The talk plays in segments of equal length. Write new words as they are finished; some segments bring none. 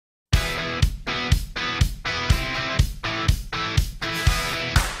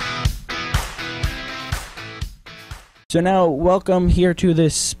So now, welcome here to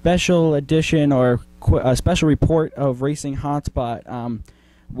this special edition or special report of Racing Hotspot.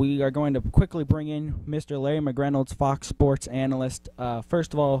 We are going to quickly bring in Mr. Larry McReynolds, Fox Sports analyst.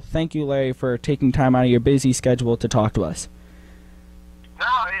 First of all, thank you, Larry, for taking time out of your busy schedule to talk to us. No,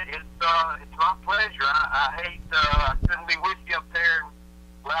 it's my pleasure. I hate I couldn't be with you up there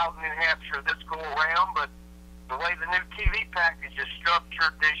in Loudon, New Hampshire this go around, but the way the new TV package is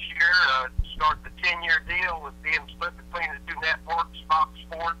structured this year, start the 10-year deal with being split between the two networks, Fox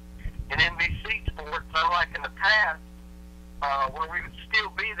Sports and NBC Sports, unlike in the past, where we would still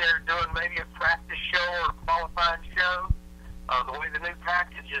be there doing maybe a practice show or a qualifying show. The way the new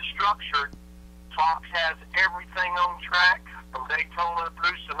package is structured, Fox has everything on track from Daytona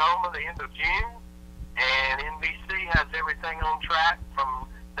through Sonoma, the end of June, and NBC has everything on track from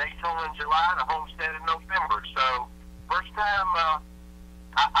Daytona in July to Homestead in November. So, first time,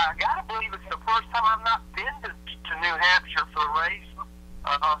 I gotta believe it's the first time I've not been to New Hampshire for a race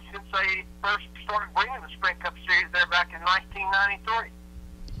since they first started bringing the Sprint Cup Series there back in 1993.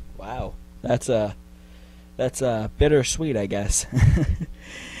 Wow, that's bittersweet, I guess.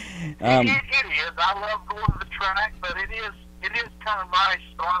 It is. I love going to the track, but it is kind of nice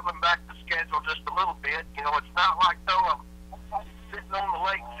throttling back the schedule just a little bit. You know, it's not like though I'm sitting on the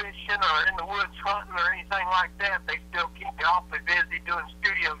lake fishing or in the woods hunting or anything like that. They still keep me awfully busy doing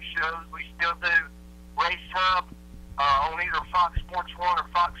studio shows. We still do Race Hub on either Fox Sports 1 or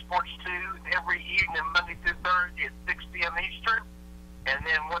Fox Sports 2 every evening, Monday through Thursday at 6 p.m. Eastern. And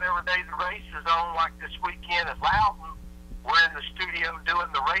then whatever day the race is on, like this weekend at Loudon, we're in the studio doing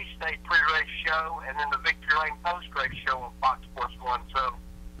the race day pre-race show and then the Victory Lane post-race show on Fox Sports 1. So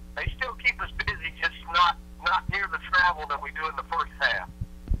they still keep us busy, just not near the travel that we do in the first half.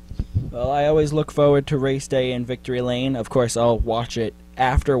 Well, I always look forward to race day in Victory Lane. Of course, I'll watch it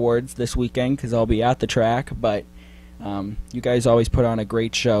afterwards this weekend because I'll be at the track, but you guys always put on a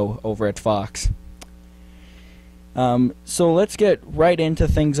great show over at Fox. So let's get right into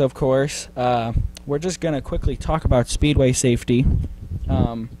things, of course. We're just going to quickly talk about Speedway Safety.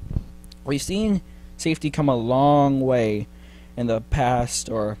 We've seen safety come a long way in the past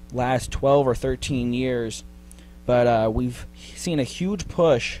or last 12 or 13 years, but we've seen a huge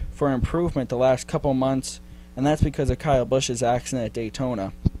push for improvement the last couple months, and that's because of Kyle Busch's accident at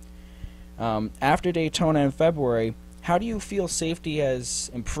Daytona. After Daytona in February, how do you feel safety has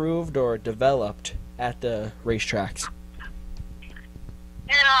improved or developed at the racetracks?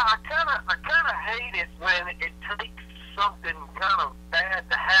 Yeah, I kind of hate it when it takes something kind of bad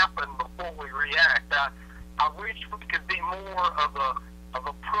to happen before we react. I wish we could be more of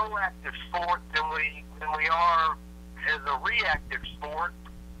a proactive sport than we are as a reactive sport.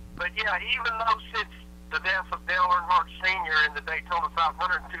 But yeah, even though since the death of Dale Earnhardt Sr. in the Daytona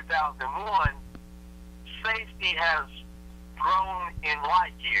 500 in 2001, safety has grown in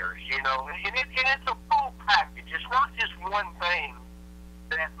light years, you know, and it's a full package. It's not just one thing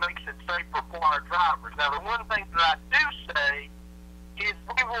that makes it safer for our drivers. Now, the one thing that I do say is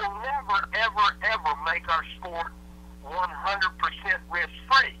we will never, ever, ever make our sport 100%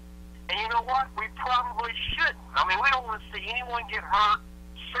 risk-free. And you know what? We probably shouldn't. I mean, we don't want to see anyone get hurt.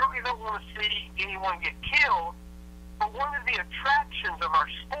 Certainly don't want to see anyone get killed. But one of the attractions of our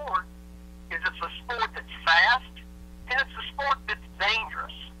sport is it's a sport that's fast, and it's a sport that's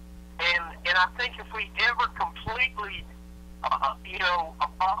dangerous. And I think if we ever completely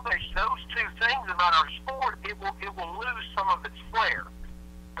abolish those two things about our sport, it will lose some of its flair.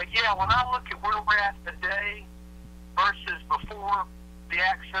 But yeah, when I look at where we're at today versus before the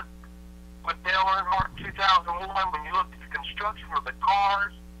accident with Dale Earnhardt in 2001, when you look at the construction of the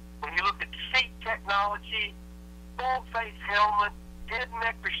cars, when you look at seat technology, full face helmet, head and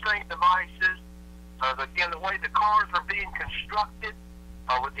neck restraint devices, again, the way the cars are being constructed,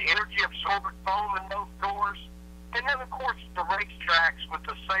 with the energy absorbent foam in those doors, and then, of course, the racetracks with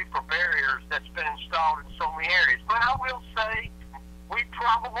the safer barriers that's been installed in so many areas. But I will say we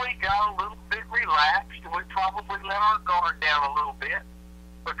probably got a little bit relaxed, and we probably let our guard down a little bit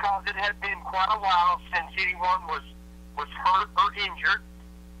because it had been quite a while since anyone was hurt or injured.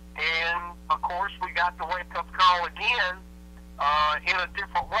 And, of course, we got the wake-up call again in a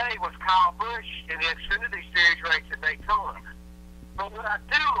different way with Kyle Busch in the Xfinity Series race at Daytona. But what I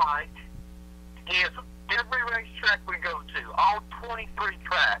do like is every racetrack we go to, all 23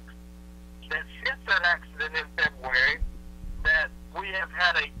 tracks, that since that accident in February, that we have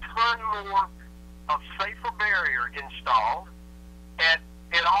had a ton more of safer barrier installed at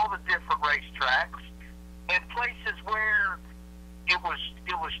all the different racetracks, and places where it was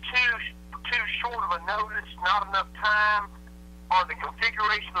too short of a notice, not enough time, or the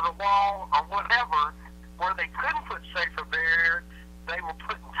configuration of the wall, or whatever, where they couldn't put safer barrier, they were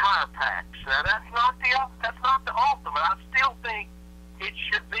putting tire packs. Now that's not the ultimate. I still think it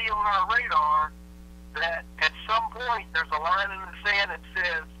should be on our radar that at some point there's a line in the sand that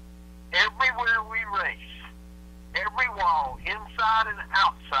says everywhere we race, every wall, inside and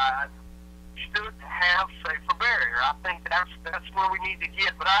outside, should have safer barrier. I think that's where we need to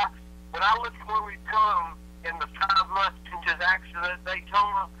get. But when I look at where we've come in the 5 months since his accident at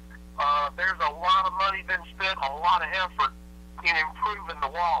Daytona, there's a lot of money been spent, a lot of effort in improving the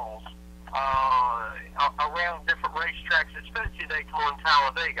walls around different racetracks, especially Daytona and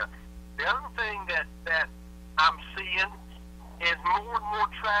Talladega. The other thing that I'm seeing is more and more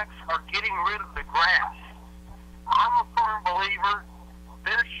tracks are getting rid of the grass. I'm a firm believer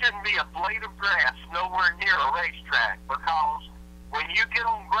there shouldn't be a blade of grass nowhere near a racetrack, because when you get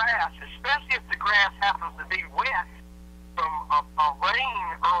on grass, especially if the grass happens to be wet from a rain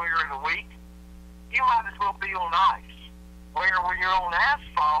earlier in the week, you might as well be on ice. Where when you're on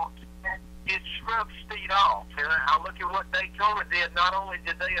asphalt, it scrubs speed off. And I look at what Daytona did. Not only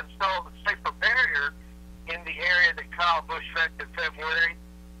did they install the safer barrier in the area that Kyle Busch wrecked in February,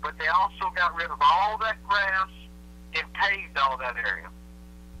 but they also got rid of all that grass and paved all that area.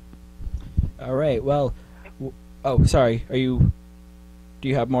 All right. Well, oh, sorry. Do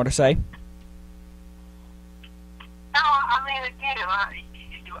you have more to say? No, I mean, again,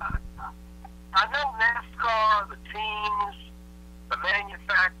 I know NASCAR, the teams, the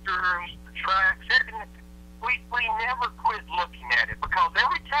manufacturers, the tracks, we never quit looking at it, because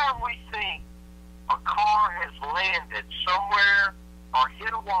every time we think a car has landed somewhere or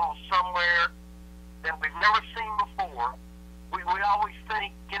hit a wall somewhere that we've never seen before, we always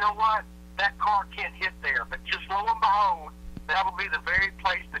think, you know what, that car can't hit there. But just lo and behold, that will be the very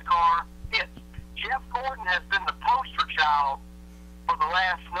place the car hits. Jeff Gordon has been the poster child for the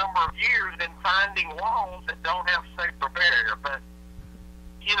last number of years in finding walls that don't have safer barrier. But,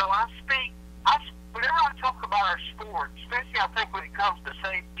 you know, whenever I talk about our sport, especially I think when it comes to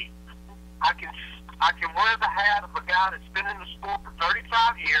safety, I can wear the hat of a guy that's been in the sport for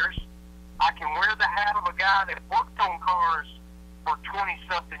 35 years. I can wear the hat of a guy that worked on cars for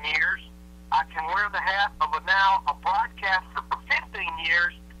 20-something years. I can wear the hat of a broadcaster for 15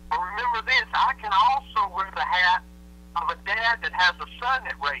 years. But remember this, I can also wear the hat of a dad that has a son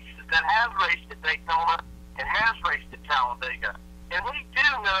that races, that has raced at Daytona and has raced at Talladega. And we do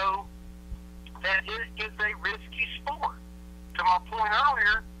know that it is a risky sport. To my point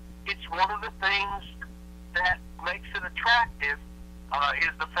earlier, it's one of the things that makes it attractive is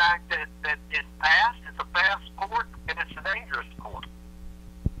the fact that it's fast, it's a fast sport, and it's a dangerous sport.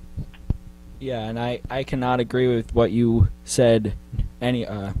 Yeah, and I cannot agree with what you said.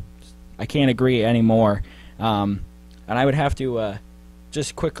 I can't agree anymore. And I would have to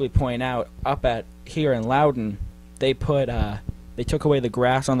just quickly point out, up at here in Loudon, they took away the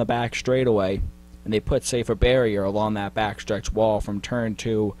grass on the back straightaway, and they put safer barrier along that backstretch wall from turn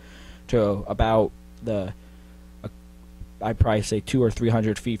 2 to about I'd probably say 200 or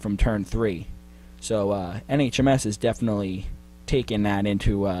 300 feet from turn 3. So NHMS is definitely taking that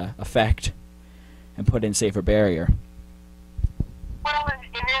into effect and put in safer barrier. Well, and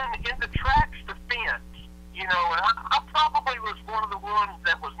in the track's defense, you know, and I probably was one of the ones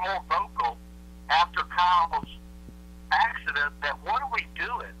that was more vocal after Kyle's accident that what are we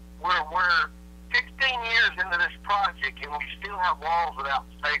doing? We're 16 years into this project and we still have walls without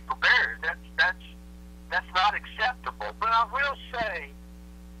safer barriers. That's not acceptable. But I will say,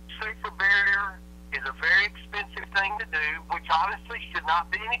 safer barrier is a very expensive thing to do, which honestly should not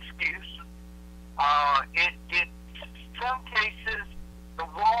be an excuse. In some cases, the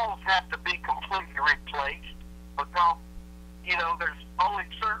walls have to be completely replaced because, you know, there's only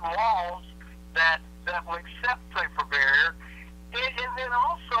certain walls that will accept safer barrier. And then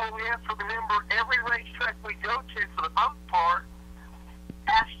also we have to remember every racetrack we go to, for the most part,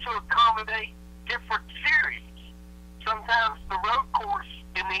 has to accommodate different series. Sometimes the road course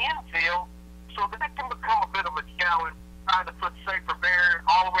in the infield, so that can become a bit of a challenge, trying to put safer barrier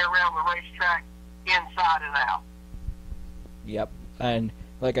all the way around the racetrack, inside and out. Yep, and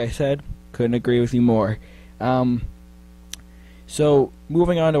like I said, couldn't agree with you more. So,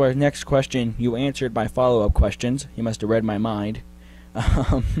 moving on to our next question, you answered my follow-up questions. You must have read my mind.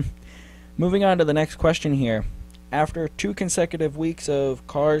 Moving on to the next question here. After 2 consecutive weeks of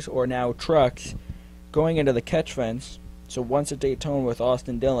cars, or now trucks, going into the catch fence, so once at Daytona with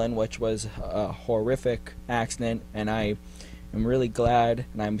Austin Dillon, which was a horrific accident, and I am really glad,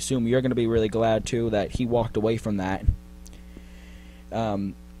 and I assume you're going to be really glad too, that he walked away from that.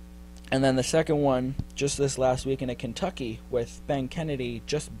 And then the second one, just this last weekend at Kentucky, with Ben Kennedy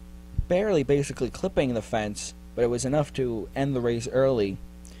just barely basically clipping the fence, but it was enough to end the race early.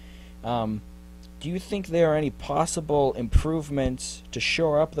 Do you think there are any possible improvements to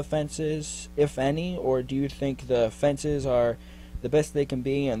shore up the fences, if any, or do you think the fences are the best they can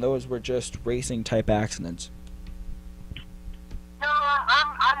be and those were just racing type accidents? No,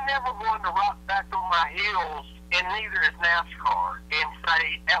 I'm never going to rock back on my heels, and neither is NASCAR, and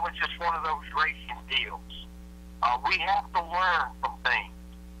say that was just one of those racing deals. We have to learn from things.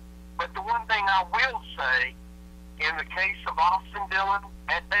 But the one thing I will say, in the case of Austin Dillon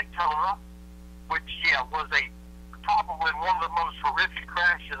at Daytona, which, was probably one of the most horrific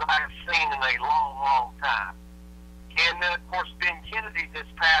crashes I have seen in a long, long time. And then, of course, Ben Kennedy this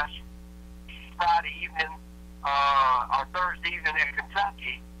past Friday evening, or Thursday evening in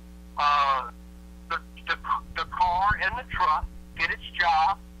Kentucky, the car and the truck did its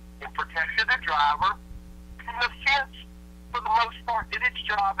job and protected the driver, and the fence, for the most part, did its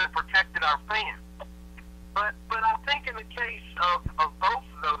job and protected our fans. But I think in the case of both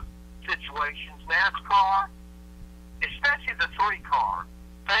of those situations, NASCAR, especially the 3-car,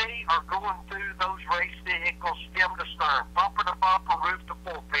 they are going through those race vehicles stem to stern, bumper to bumper, roof to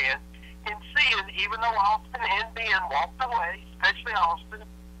full pan, and seeing, even though Austin and Ben walked away, especially Austin,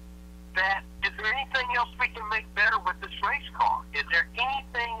 that is there anything else we can make better with this race car? Is there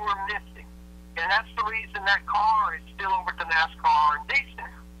anything we're missing? And that's the reason that car is still over to NASCAR and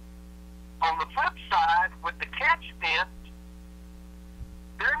D-Center. On the flip side, with the catch fence,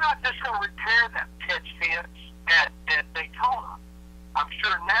 they're not just going to repair that catch fence at Daytona. I'm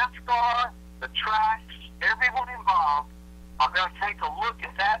sure NASCAR, the tracks, everyone involved are going to take a look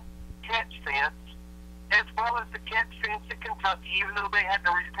at that catch fence as well as the catch fence at Kentucky, even though they had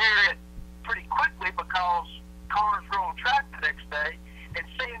to repair it pretty quickly because cars were on track the next day, and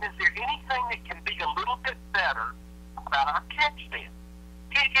saying, is there anything that can be a little bit better about our catch fence?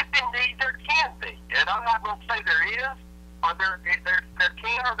 If indeed there can be. And I'm not going to say there is, or there can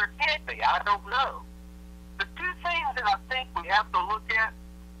or there can't be. I don't know. The two things that I think we have to look at,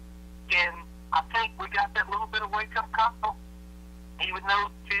 and I think we got that little bit of wake-up call, even though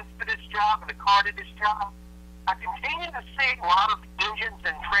the fence did its job and the car did its job, I continue to see a lot of engines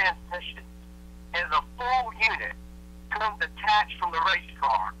and transmissions as a full unit come detached from the race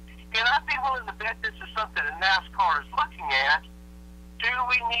car. And I'd be willing to bet this is something that NASCAR is looking at. Do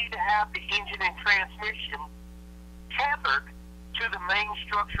we need to have the engine and transmission tethered to the main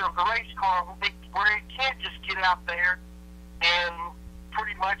structure of the race car where it can't just get out there and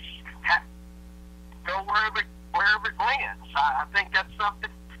pretty much go wherever it lands? I think that's something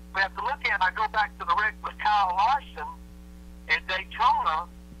we have to look at. I go back to the wreck with Kyle Larson at Daytona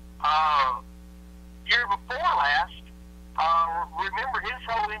year before last. Remember, his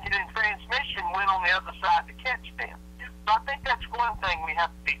whole engine and transmission went on the other side of the catch fence. So I think that's one thing we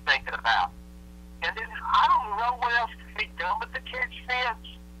have to be thinking about. And then I don't know what else can be done with the catch fence,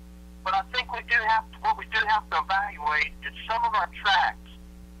 but I think what we do have to evaluate is some of our tracks.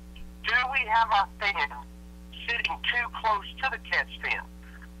 Do we have our fans sitting too close to the catch fence?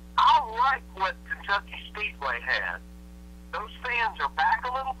 I like what Kentucky Speedway has. Those fans are back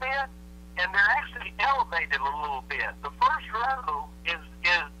a little bit, and they're actually elevated a little bit. The first row is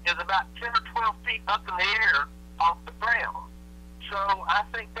about 10 or 12 feet up in the air off the ground. So I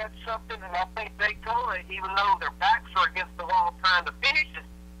think that's something, and I think Daytona, even though their backs are against the wall trying to finish this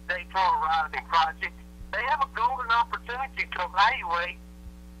Daytona riding project, they have a golden opportunity to evaluate,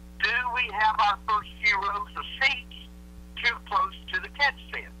 do we have our first few rows of seats too close to the catch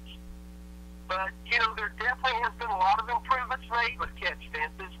fence? But, there definitely has been a lot of improvements made with catch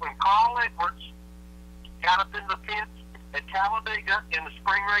fences. When Carl Edwards got up in the fence at Talladega in the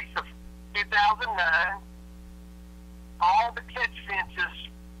spring race of 2009, all the catch fences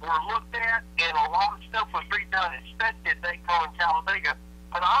were looked at, and a lot of stuff was redone, especially at Daytona and Talladega,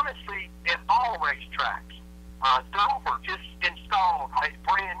 but honestly, at all racetracks. Dover just installed a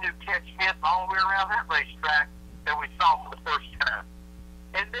brand new catch fence all the way around that racetrack that we saw for the first time.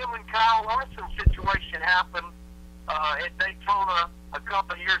 And then when Kyle Larson's situation happened at Daytona a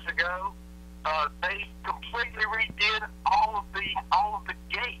couple of years ago, they completely redid all of the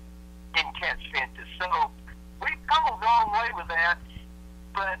gate in catch fences. So we've come a long way with that.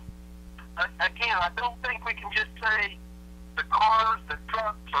 But again, I don't think we can just say the cars, the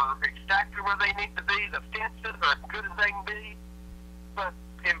trucks are exactly where they need to be. The fences are as good as they can be. But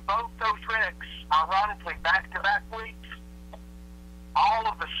in both those wrecks, ironically, back-to-back weeks, all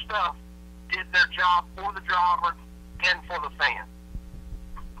of the stuff did their job for the driver and for the fan.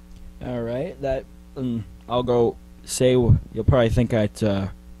 All right, that I'll go say you'll probably think it's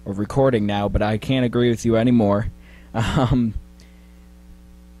a recording now, but I can't agree with you anymore.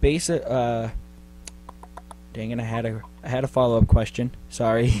 basic. Dang it! I had a follow-up question.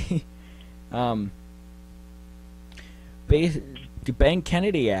 Sorry. The Ben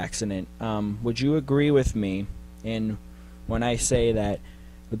Kennedy accident. Would you agree with me in when I say that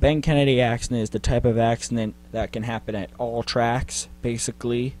the Ben Kennedy accident is the type of accident that can happen at all tracks,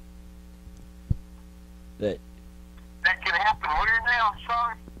 basically? That can happen where now? I'm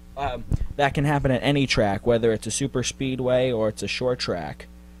sorry. That can happen at any track, whether it's a super speedway or it's a short track.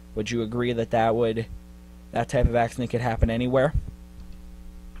 Would you agree that that type of accident could happen anywhere?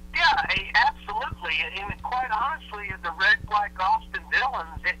 Yeah, absolutely. And quite honestly, the red flag Austin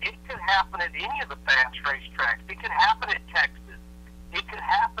Dillon's, it could happen at any of the fast racetracks. It could happen at Texas. It could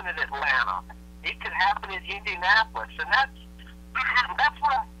happen at Atlanta. It could happen at Indianapolis. And that's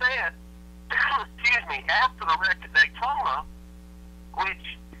what I said, excuse me, after the wreck at Daytona,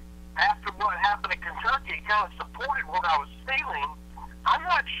 which after what happened at Kentucky, it kind of supported what I was feeling. I'm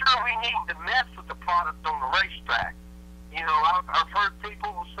not sure we need to mess with the product on the racetrack. You know, I've heard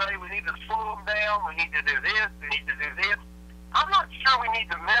people say we need to slow them down, we need to do this, we need to do this. I'm not sure we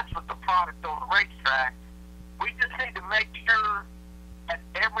need to mess with the product on the racetrack. We just need to make sure that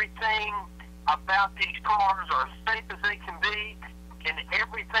everything about these cars are as safe as they can be, and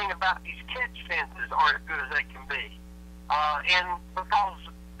everything about these catch fences are as good as they can be. And because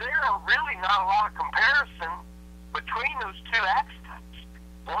there are really not a lot of comparison between those two accidents.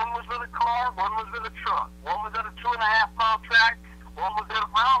 One was with a car, one was with a truck. One was at a 2.5-mile track, one was at a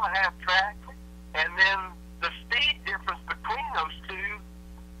 1.5-mile track, and then the speed difference between those two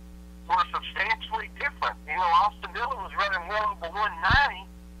were substantially different. You know, Austin Dillon was running well over 190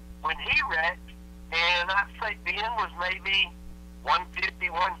 when he wrecked, and I'd say Ben was maybe 150,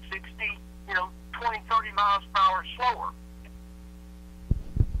 160, 20, 30 miles per hour slower.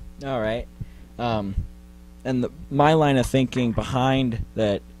 All right. And my line of thinking behind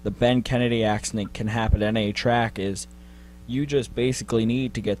that the Ben Kennedy accident can happen at any track is you just basically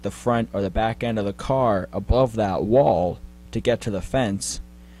need to get the front or the back end of the car above that wall to get to the fence.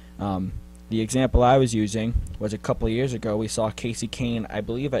 The example I was using was a couple of years ago we saw Casey Kane, I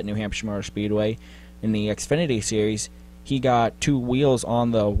believe at New Hampshire Motor Speedway, in the Xfinity Series. He got two wheels on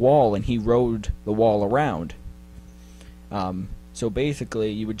the wall and he rode the wall around. So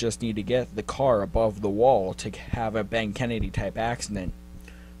basically, you would just need to get the car above the wall to have a Ben Kennedy type accident.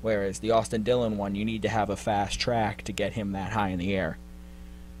 Whereas the Austin Dillon one, you need to have a fast track to get him that high in the air.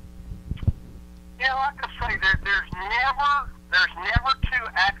 Yeah, like I say, there's never two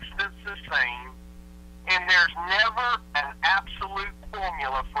accidents the same, and there's never an absolute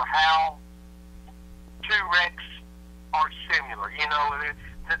formula for how two wrecks are similar. You know,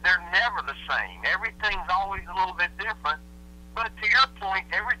 they're never the same. Everything's always a little bit different. But to your point,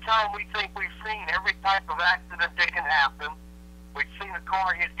 every time we think we've seen every type of accident that can happen, we've seen a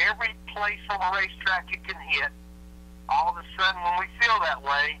car hit every place on the racetrack it can hit. All of a sudden, when we feel that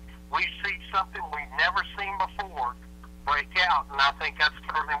way, we see something we've never seen before break out. And I think that's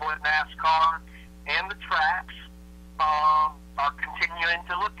certainly what NASCAR and the tracks are continuing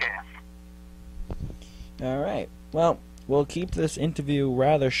to look at. All right. Well, we'll keep this interview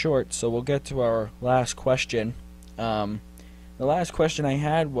rather short, so we'll get to our last question. The last question I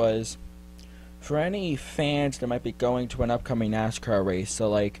had was, for any fans that might be going to an upcoming NASCAR race,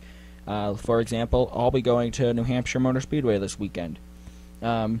 so like, for example, I'll be going to New Hampshire Motor Speedway this weekend,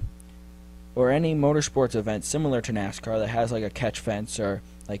 or any motorsports event similar to NASCAR that has like a catch fence or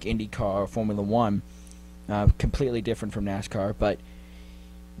like IndyCar or Formula One, completely different from NASCAR, but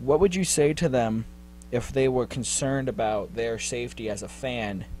what would you say to them if they were concerned about their safety as a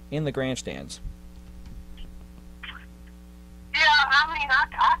fan in the grandstands? Yeah, I mean, I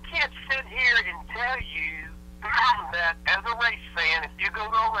can't sit here and tell you that as a race fan, if you go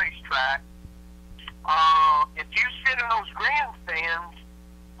to a racetrack, if you sit in those grandstands,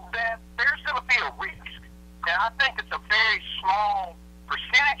 that there's going to be a risk. And I think it's a very small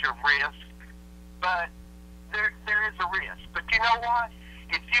percentage of risk, but there is a risk. But you know what?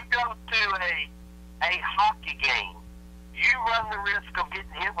 If you go to a hockey game, you run the risk of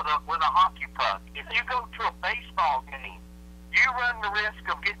getting hit with a hockey puck. If you go to a baseball game, you run the risk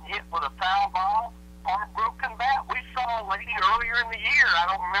of getting hit with a foul ball or a broken bat. We saw a lady earlier in the year,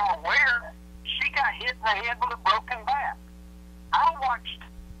 I don't remember where, she got hit in the head with a broken bat. I watched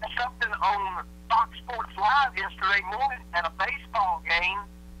something on Fox Sports Live yesterday morning at a baseball game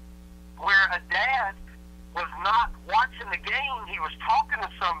where a dad was not watching the game. He was talking to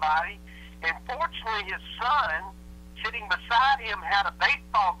somebody, and fortunately his son, sitting beside him, had a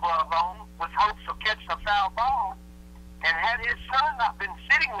baseball glove on with hopes of catching a foul ball. And had his son not been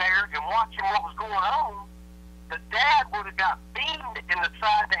sitting there and watching what was going on, the dad would have got beamed in the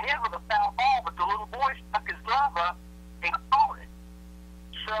side of the head with a foul ball, but the little boy stuck his glove up and caught it.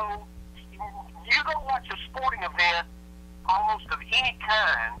 So you go watch a sporting event, almost of any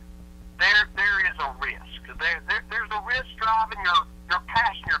kind, there is a risk. There's a risk driving your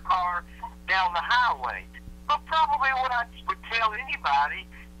passenger car down the highway. But probably what I would tell anybody,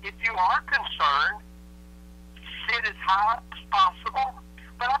 if you are concerned, sit as high as possible.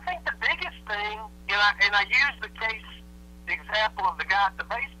 But I think the biggest thing, and I use the example of the guy at the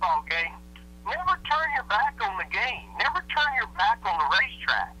baseball game, never turn your back on the game. Never turn your back on the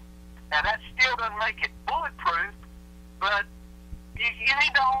racetrack. Now, that still doesn't make it bulletproof, but you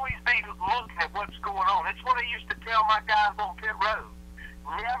need to always be looking at what's going on. It's what I used to tell my guys on pit road.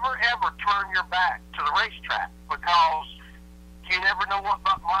 Never, ever turn your back to the racetrack, because you never know what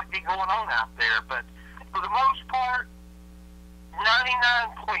might be going on out there. But for the most part,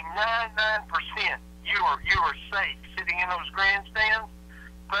 99.99% you are safe sitting in those grandstands.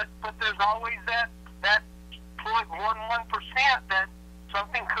 But there's always that 0.11% that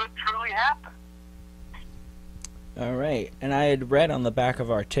something could truly happen. All right, and I had read on the back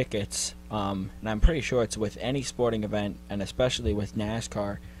of our tickets, and I'm pretty sure it's with any sporting event, and especially with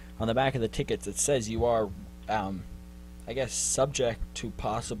NASCAR, on the back of the tickets it says you are, I guess, subject to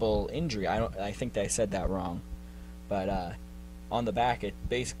possible injury. I think they said that wrong, but on the back it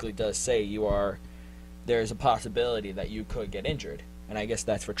basically does say there's a possibility that you could get injured, and I guess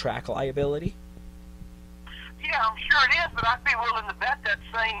that's for track liability. Yeah, I'm sure it is, but I'd be willing to bet that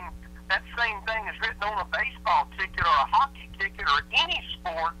same thing is written on a baseball ticket or a hockey ticket or any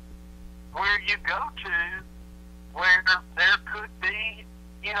sport where you go to where there could be,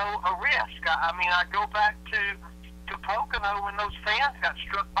 a risk. I mean, I go back to Pocono when those fans got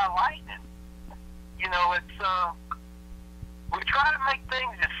struck by lightning. It's we try to make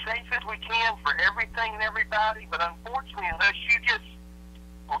things as safe as we can for everything and everybody, but unfortunately, unless you just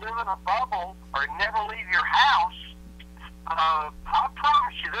live in a bubble or never leave your house, I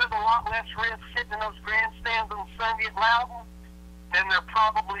promise you there's a lot less risk sitting in those grandstands on Sunday at Loudon than there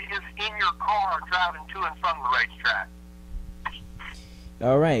probably is in your car driving to and from the racetrack.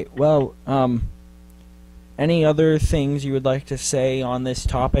 All right. Well, any other things you would like to say on this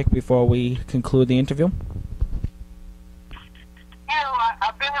topic before we conclude the interview?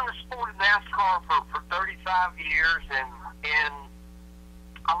 I've been in the sport of NASCAR for 35 years, and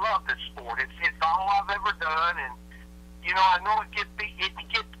I love this sport. It's all I've ever done, and I know it gets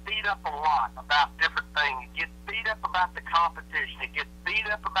beat up a lot about different things. It gets beat up about the competition. It gets beat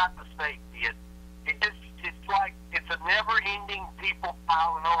up about the safety. It's like it's a never-ending people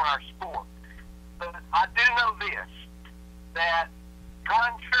piling on our sport. But I do know this, that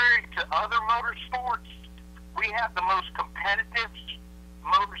contrary to other motorsports, we have the most competitive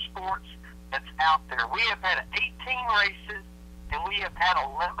motorsports that's out there. We have had 18 races, and we have had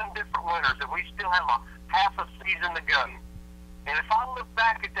 11 different winners, and we still have half a season to go. And if I look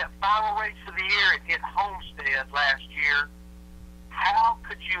back at that final race of the year at Homestead last year, how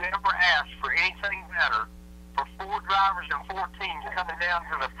could you ever ask for anything better for 4 drivers and 4 teams coming down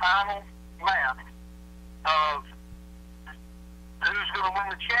to the final lap of who's going to win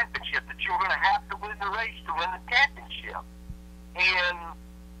the championship, that you're going to have to win the race to win the championship. And,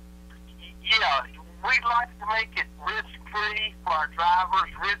 yeah, we'd like to make it risk-free for our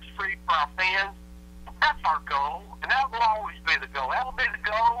drivers, risk-free for our fans. That's our goal, and that will always be the goal. That will be the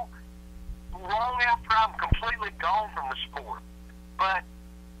goal long after I'm completely gone from the sport. But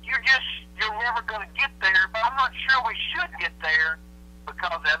you're never going to get there, but I'm not sure we should get there,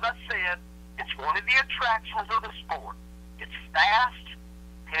 because, as I said, it's one of the attractions of the sport. It's fast,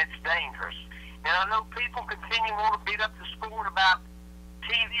 and it's dangerous. And I know people continue to want to beat up the sport about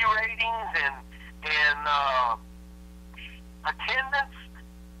TV ratings and attendance,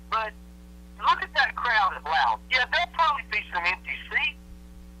 but look at that crowd at Loud. Yeah, there'll probably be some empty seats,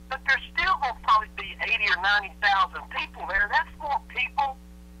 but there's still going to probably be 80 or 90,000 people there. That's more people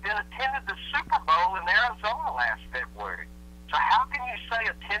than attended the Super Bowl in Arizona last February. So how can you say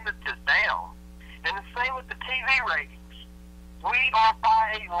attendance is down? And the same with the TV ratings. We are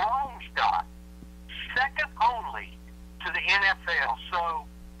by a long shot, second only to the NFL. So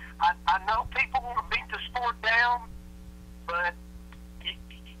I know people want to beat the sport down, but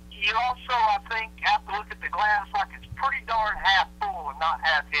you also, I think, have to look at the glass like it's pretty darn half full and not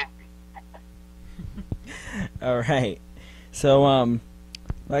half empty. All right. So,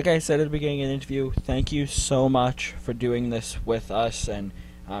 like I said at the beginning of the interview, thank you so much for doing this with us and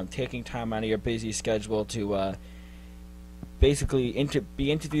taking time out of your busy schedule to basically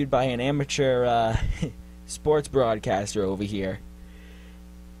be interviewed by an amateur sports broadcaster over here.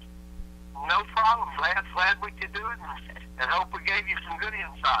 No problem. Glad we could do it, and hope we gave you some good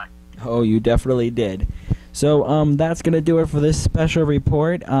insight. Oh, you definitely did. So that's gonna do it for this special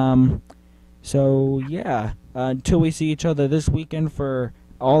report. So yeah, until we see each other this weekend for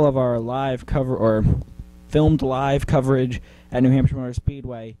all of our live cover or filmed live coverage at New Hampshire Motor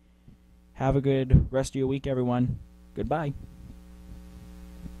Speedway. Have a good rest of your week, everyone. Goodbye.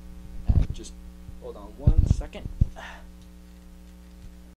 Just hold on 1 second.